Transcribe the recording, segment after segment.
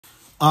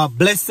A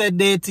blessed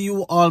day to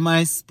you, all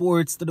my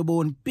sports to the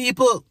bone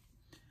people.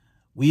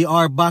 We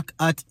are back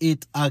at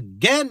it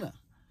again.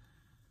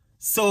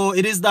 So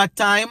it is that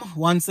time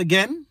once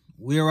again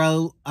where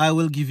I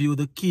will give you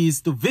the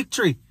keys to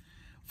victory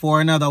for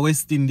another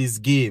West Indies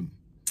game.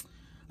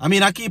 I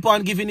mean, I keep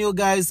on giving you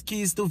guys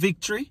keys to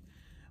victory,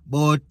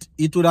 but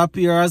it would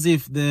appear as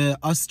if the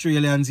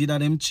Australians, either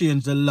them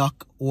change the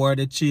lock or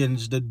they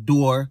change the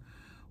door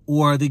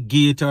or the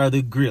gate or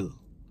the grill.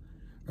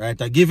 Right,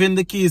 I give him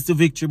the keys to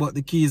victory, but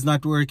the key is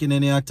not working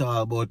any at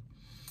all. But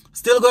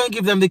still going to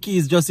give them the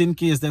keys just in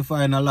case they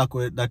find a lock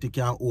that it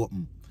can't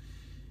open.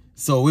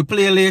 So we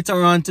play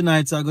later on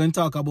tonight. So I'm going to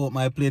talk about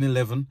my playing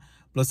 11,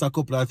 plus a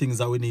couple of things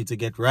that we need to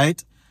get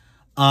right.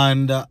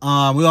 And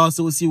we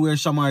also see where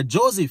Shamar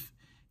Joseph,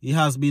 he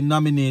has been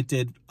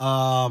nominated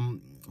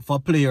for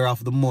Player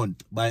of the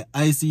Month by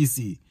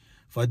ICC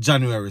for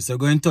January. So we're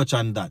going to touch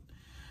on that.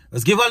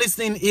 Let's give a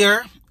listening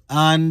here.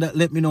 And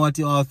let me know what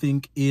you all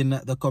think in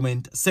the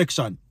comment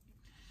section.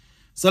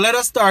 So let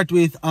us start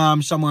with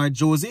Shamar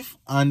Joseph,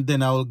 and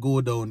then I will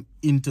go down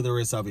into the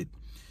rest of it.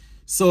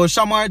 So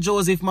Shamar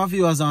Joseph, my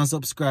viewers and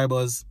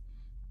subscribers,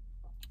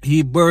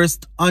 he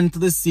burst onto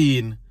the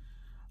scene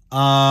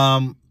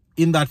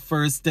in that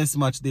first test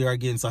match there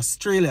against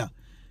Australia.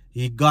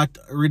 He got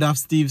rid of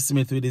Steve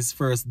Smith with his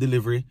first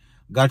delivery,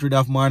 got rid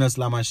of Marnus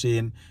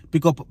Lamashane,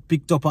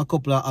 picked up a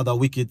couple of other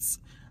wickets,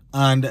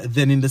 and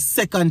then in the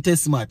second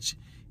test match,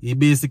 he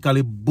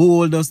basically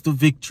bowled us to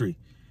victory,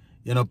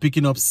 you know,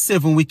 picking up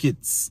 7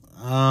 wickets.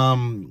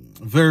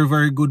 Very,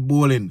 very good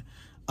bowling.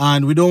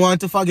 And we don't want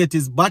to forget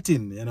his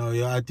batting. You know,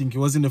 I think it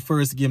was in the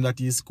first game that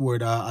he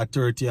scored a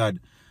 30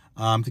 odd.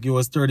 I think it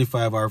was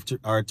 35 or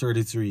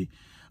 33.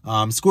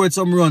 Scored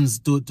some runs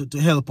to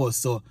help us.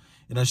 So,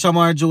 you know,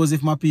 Shamar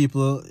Joseph, my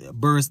people,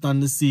 burst on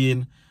the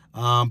scene,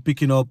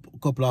 picking up a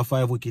couple of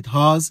 5-wicket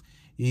hauls.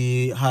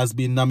 He has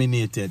been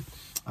nominated.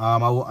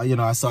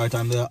 I saw it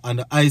on the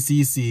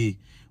ICC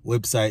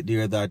website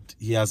there that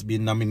he has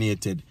been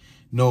nominated.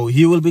 Now,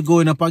 he will be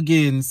going up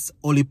against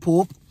Ollie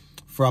Pope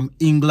from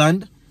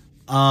England.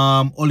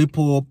 Ollie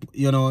Pope,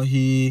 you know,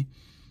 he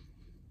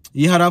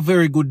had a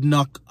very good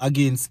knock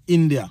against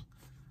India.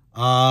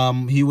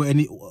 He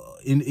went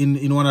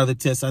in one of the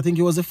tests. I think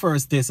it was the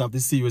first test of the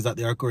series that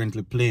they are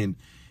currently playing.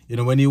 You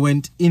know, when he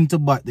went into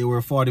bat, they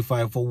were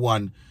 45 for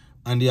 1.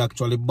 And he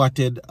actually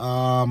batted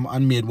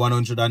and made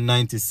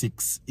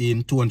 196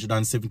 in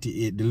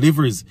 278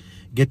 deliveries,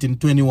 getting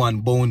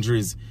 21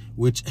 boundaries,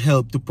 which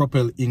helped to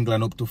propel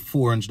England up to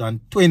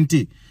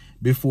 420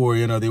 before,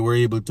 you know, they were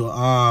able to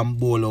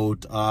bowl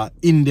out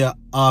India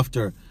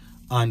after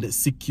and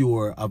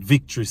secure a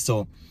victory.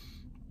 So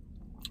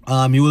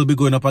he will be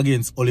going up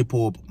against Ollie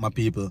Pope, my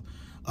people.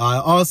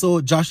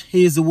 Also, Josh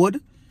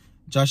Hazlewood.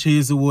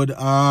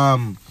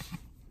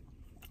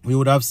 We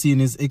would have seen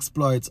his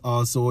exploits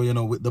also, you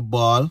know, with the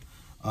ball,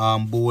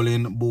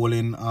 bowling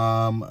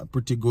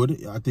pretty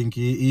good. I think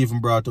he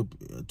even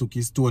took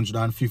his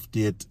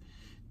 258th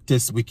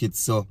test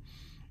wickets. So,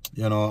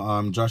 you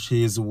know, Josh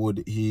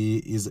Hazlewood, he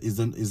is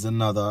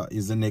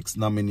the next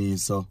nominee.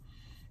 So,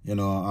 you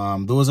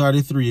know, those are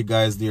the 3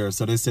 guys there.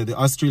 So they said the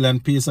Australian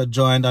pacer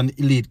joined an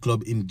elite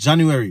club in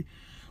January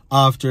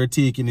after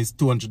taking his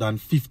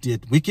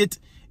 250th wicket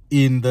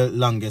in the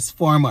longest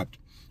format.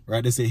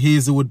 Right, they say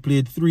Hazlewood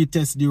played 3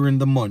 tests during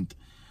the month,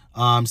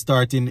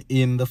 starting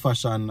in the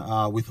fashion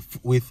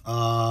with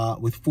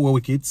 4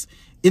 wickets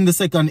in the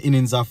second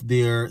innings of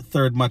their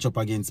third matchup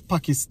against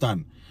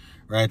Pakistan,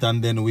 right?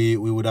 And then we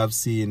would have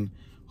seen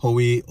how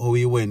he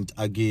went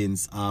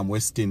against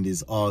West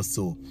Indies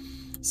also.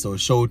 So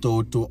shout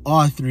out to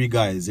all 3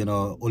 guys, you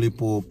know, Ollie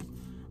Pope,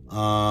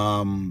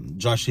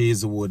 Josh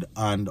Hazlewood,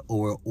 and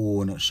our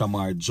own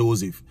Shamar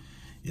Joseph.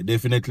 You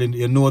definitely,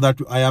 you know that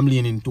I am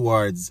leaning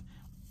towards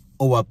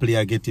our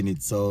player getting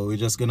it, so we're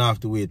just gonna have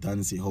to wait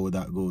and see how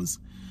that goes.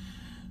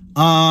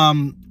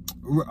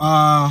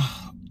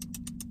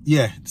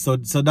 Yeah, so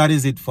that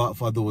is it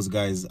for those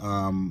guys,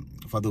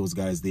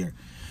 there.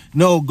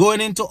 Now, going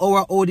into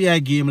our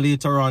ODI game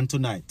later on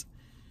tonight,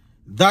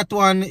 that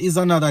one is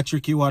another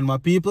tricky one, my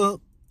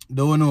people.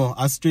 Don't know,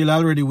 Australia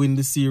already win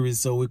the series,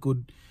 so we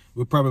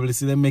probably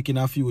see them making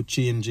a few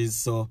changes.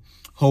 So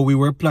how we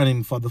were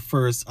planning for the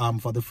first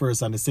and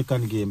the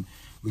second game,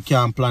 we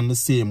can't plan the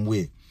same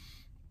way.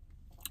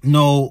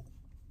 Now,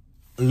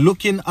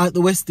 looking at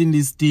the West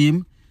Indies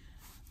team,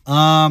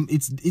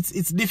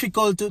 it's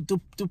difficult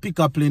to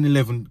pick up playing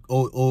 11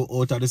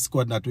 out of the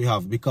squad that we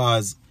have,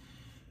 because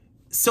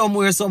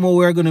somehow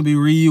we're going to be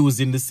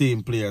reusing the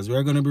same players.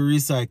 We're going to be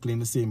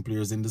recycling the same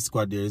players in the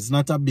squad there. It's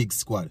not a big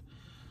squad.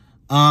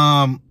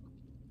 You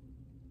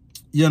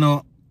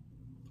know,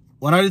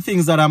 one of the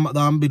things that I'm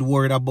a bit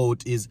worried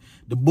about is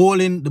the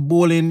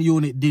bowling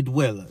unit did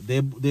well.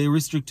 They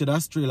restricted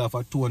Australia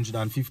for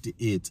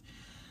 258.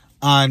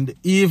 And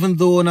even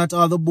though not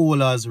all the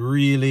bowlers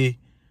really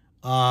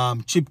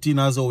chipped in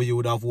as how you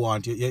would have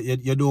wanted,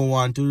 you don't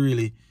want to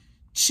really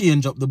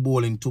change up the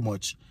bowling too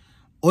much.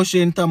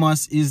 O'Shane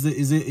Thomas is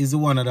the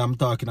one that I'm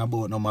talking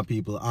about now, my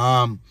people.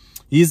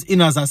 He's in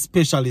as a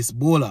specialist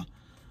bowler.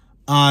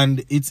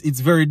 and it's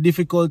very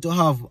difficult to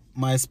have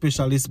my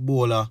specialist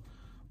bowler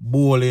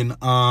bowling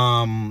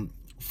 4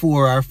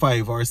 or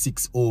 5 or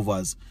 6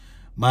 overs.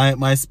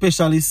 My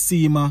specialist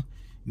seamer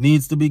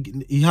needs to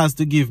be, he has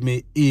to give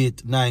me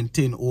 8, 9,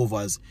 10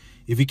 overs.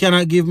 If he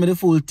cannot give me the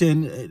full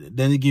 10,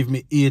 then he give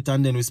me 8,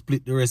 and then we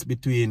split the rest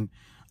between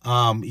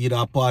either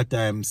a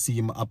part-time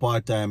seam, a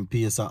part-time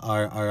pacer,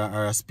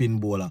 or a spin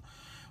bowler.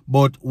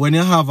 But when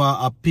you have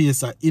a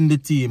pacer in the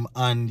team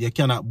and you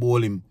cannot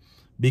bowl him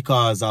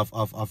because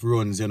of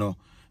runs, you know,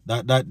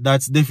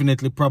 that's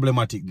definitely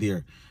problematic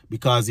there.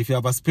 Because if you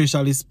have a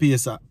specialist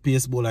pace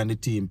bowler in the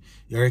team,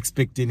 you're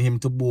expecting him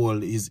to bowl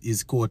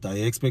his quota.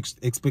 You're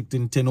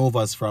expecting 10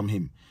 overs from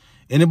him.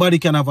 Anybody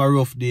can have a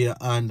rough day,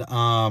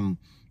 and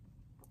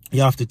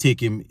you have to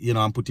take him, you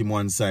know, and put him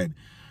one side.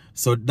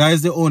 So that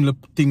is the only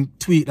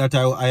tweak that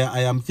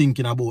I am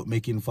thinking about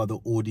making for the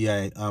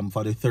ODI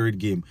for the 3rd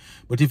game.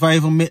 But if I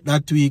even make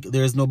that tweak,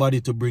 there's nobody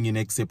to bring in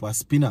except a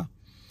spinner.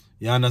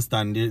 You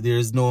understand?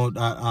 There's no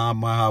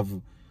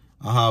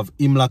I have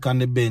Imlak on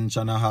the bench,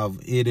 and I have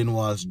Aiden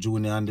Walsh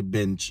Jr. on the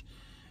bench.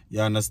 You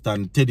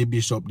understand? Teddy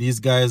Bishop. These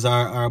guys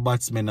are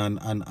batsmen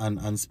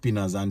and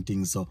spinners and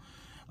things. So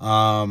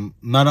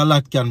not a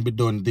lot can be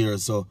done there.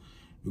 So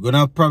we're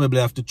gonna probably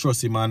have to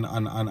trust him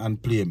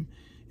and play him.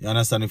 You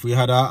understand? If we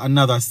had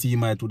another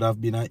seamer, it would have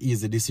been an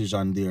easy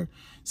decision there.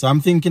 So I'm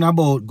thinking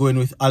about going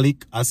with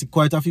Alec. I see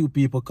quite a few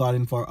people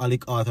calling for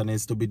Alec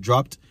Arthanes to be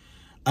dropped.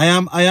 I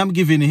am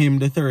giving him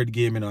the 3rd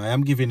game, you know. I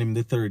am giving him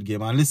the 3rd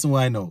game. And listen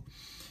why now.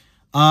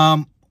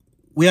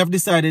 We have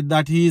decided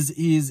that he's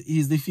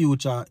the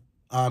future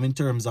in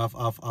terms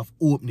of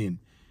opening.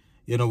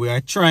 You know, we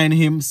are trying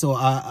him, so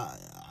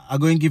I'm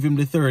going to give him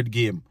the 3rd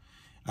game.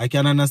 I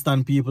can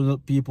understand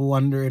people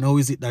wondering how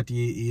is it that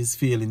he is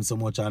failing so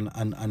much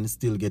and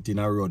still getting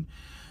a run.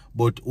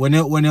 But when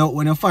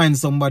you find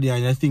somebody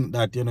and you think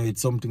that, you know,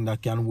 it's something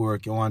that can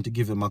work, you want to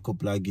give him a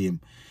couple of games.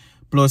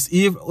 Plus,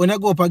 when I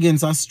go up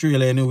against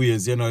Australia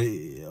anyways, you know,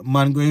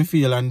 man going to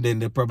fail, and then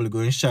they're probably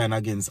going to shine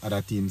against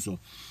other teams. So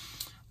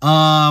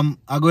I'm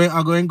going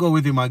to go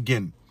with him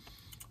again.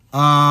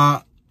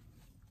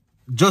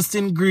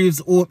 Justin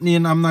Greaves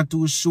opening, I'm not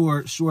too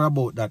sure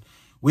about that.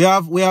 We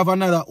have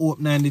another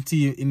opener in the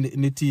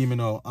team, you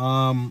know.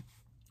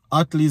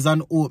 Atlee's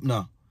an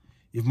opener,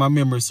 if my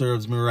memory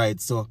serves me right.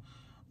 So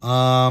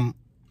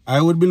I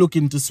would be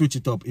looking to switch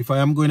it up if I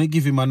am going to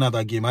give him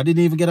another game. I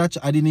didn't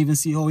even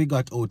see how he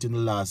got out in the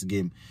last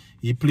game.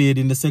 He played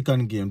in the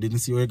 2nd game, didn't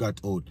see how he got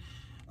out.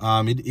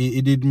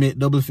 He did make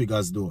double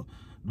figures though.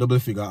 Double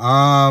figure.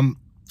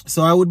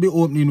 So I would be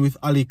opening with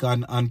Alec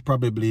and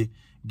probably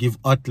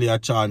give Atlee a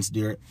chance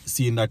there,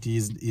 seeing that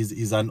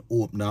he's an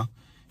opener.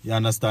 You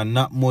understand?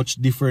 Not much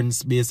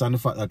difference based on the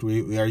fact that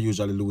we are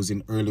usually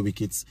losing early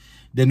wickets.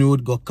 Then we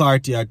would go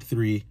Carty at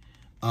 3,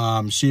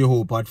 Shea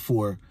Hope at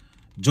 4,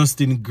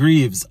 Justin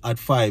Greaves at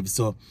 5.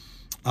 So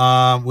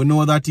we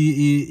know that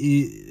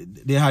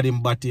they had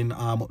him batting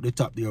up the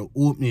top there,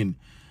 opening.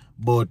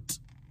 But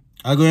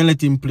I'm going to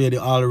let him play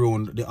the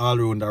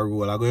all-rounder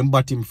role. I'm going to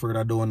bat him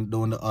further down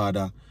the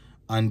order,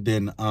 and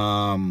then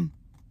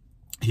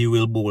he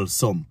will bowl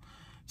some.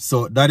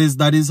 So that is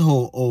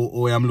how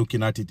I'm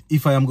looking at it.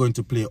 If I am going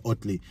to play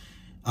Utley,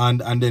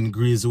 and then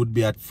Greaves would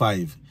be at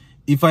 5.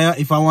 If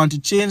I want to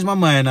change my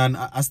mind and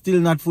I still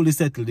not fully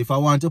settled, if I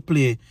want to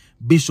play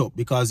Bishop,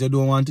 because you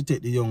don't want to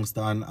take the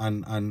youngster,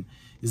 and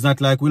it's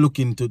not like we're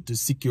looking to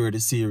secure the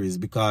series,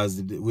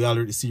 because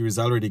the series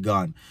already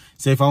gone.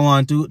 So if I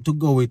want to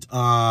go with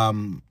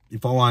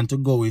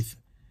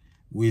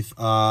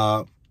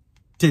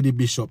Teddy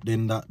Bishop,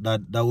 then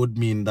that would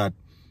mean that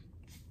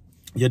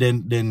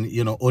then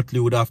you know, Utley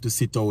would have to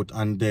sit out,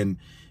 and then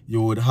you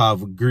would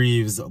have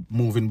Greaves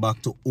moving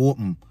back to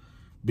open.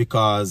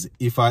 Because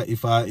if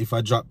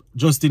I drop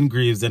Justin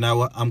Greaves, then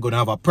I'm gonna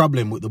have a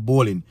problem with the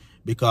bowling,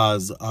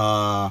 because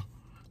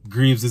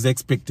Greaves is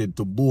expected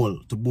to bowl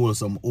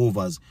some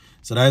overs.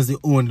 So that is the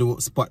only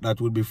spot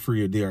that would be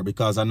free there,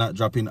 because I'm not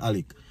dropping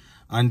Alec.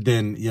 And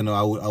then, you know,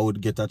 I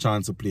would get a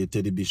chance to play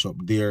Teddy Bishop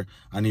there,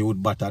 and he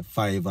would bat at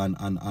 5,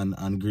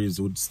 and Greaves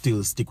would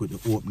still stick with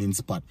the opening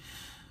spot.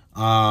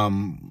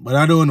 But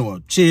I don't know.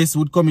 Chase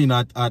would come in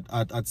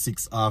at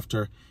 6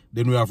 after.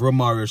 Then we have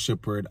Romario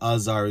Shepherd,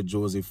 Alzari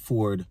Joseph,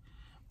 Ford,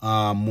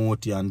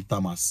 Moti, and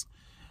Thomas.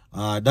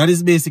 That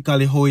is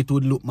basically how it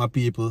would look, my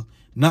people.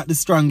 Not the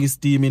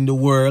strongest team in the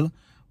world,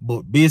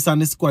 but based on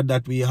the squad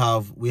that we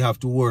have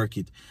to work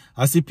it.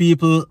 I see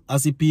people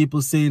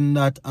saying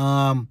that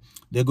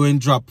they're going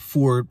to drop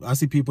 4. I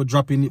see people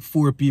dropping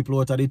 4 people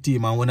out of the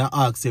team, and when I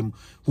ask them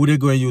who they're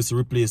going to use to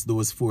replace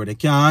those 4, they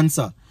can't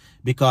answer.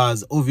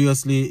 Because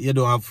obviously you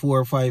don't have 4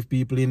 or 5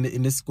 people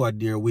in the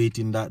squad there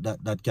waiting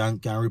that can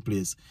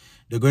replace.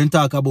 They're going to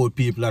talk about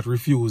people that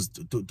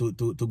refused to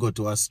go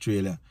to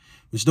Australia,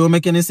 which don't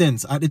make any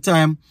sense. At the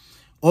time,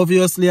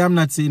 obviously I'm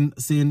not saying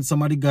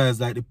some of the guys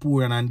like the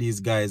poor and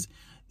these guys,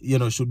 you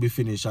know, should be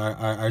finished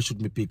or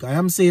should be picked. I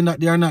am saying that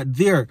they are not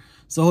there.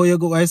 So how you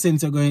go? I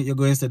sense you're going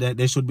to say that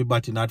they should be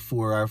batting at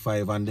 4 or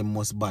 5 and they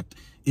must bat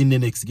in the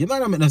next game. That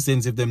don't make no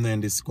sense if them not in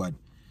this squad.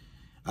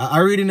 I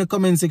read in the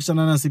comment section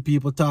and I see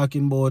people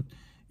talking about,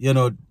 you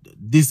know,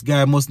 this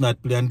guy must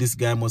not play and this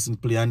guy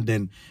mustn't play. And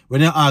then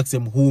when you ask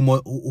them who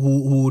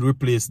would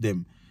replace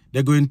them,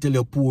 they're going to tell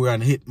you Poor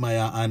and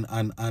Hitmire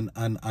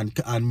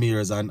and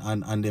Mears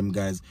and them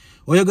guys.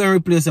 Or you're going to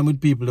replace them with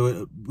people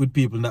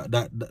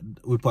that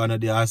with part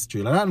of the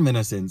Australia. That doesn't make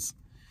no sense.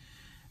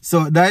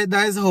 So that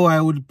is how I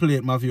would play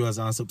it, my viewers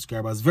and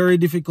subscribers. Very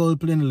difficult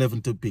playing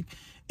 11 to pick.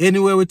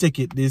 Anywhere we take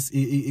it, it's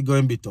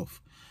going to be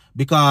tough.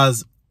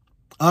 Because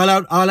all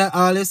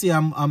I see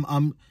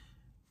I'm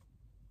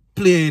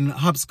playing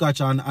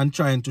hopscotch and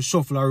trying to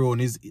shuffle around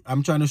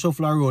I'm trying to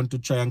shuffle around to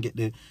try and get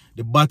the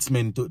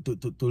batsmen to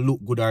look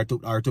good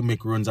or to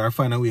make runs or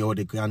find a way how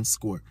they can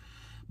score.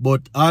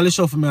 But all the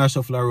shuffle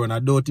around, I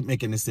don't think it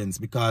make any sense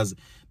because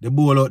the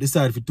ball out the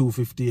side for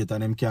 258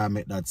 and them can't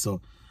make that. So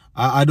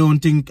I don't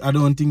think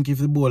if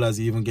the bowlers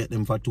even get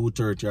them for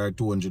 230 or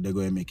 200 they're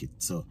going to make it.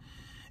 So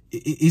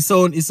it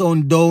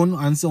sound down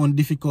and sound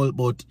difficult,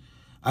 but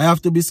I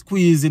have to be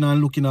squeezing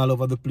and looking all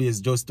over the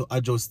place just to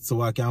adjust so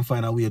I can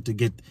find a way to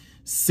get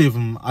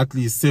at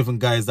least seven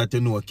guys that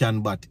you know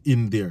can bat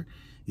in there.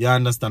 You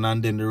understand?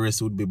 And then the rest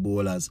would be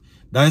bowlers.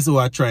 That's how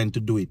I'm trying to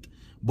do it.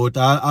 But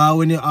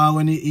when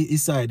you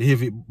side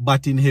heavy,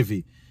 batting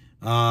heavy,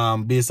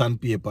 based on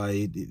paper,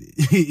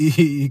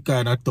 it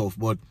kind of tough.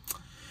 But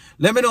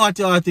let me know what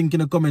you all think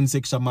in the comment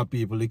section, my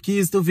people. The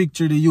keys to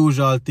victory, the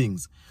usual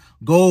things.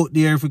 Go out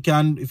there if you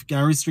can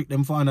restrict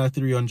them for under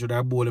 300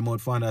 or bowl them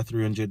out for under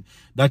 300.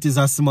 That is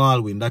a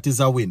small win. That is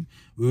a win.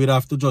 We would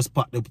have to just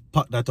pack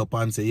that up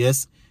and say,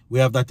 yes, we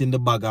have that in the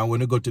bag. And when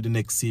we go to the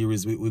next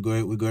series, we're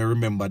going to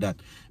remember that.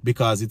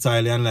 Because it's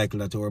highly unlikely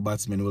that our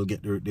batsmen will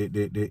get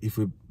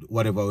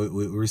whatever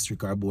we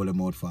restrict our bowl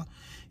them out for.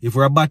 If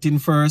we're batting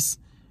first,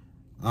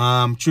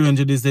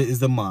 300 is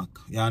the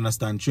mark. You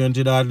understand?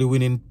 300 hardly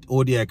winning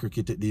ODI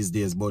cricket these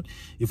days. But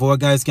if our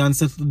guys can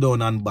settle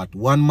down and bat,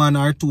 one man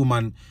or two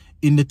man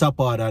in the top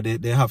order,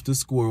 they have to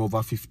score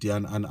over 50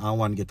 and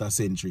one get a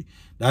century.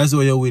 That's how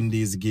you win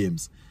these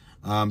games.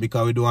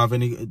 Because we don't have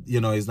any,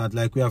 you know, it's not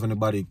like we have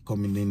anybody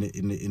coming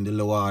in the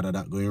lower order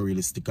that going to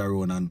really stick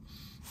around and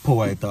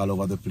power it all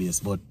over the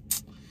place. But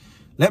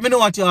let me know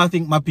what you all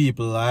think, my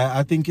people.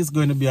 I think it's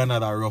going to be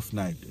another rough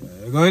night.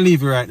 I'm going to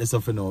leave you right there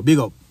so for now. Big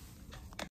up.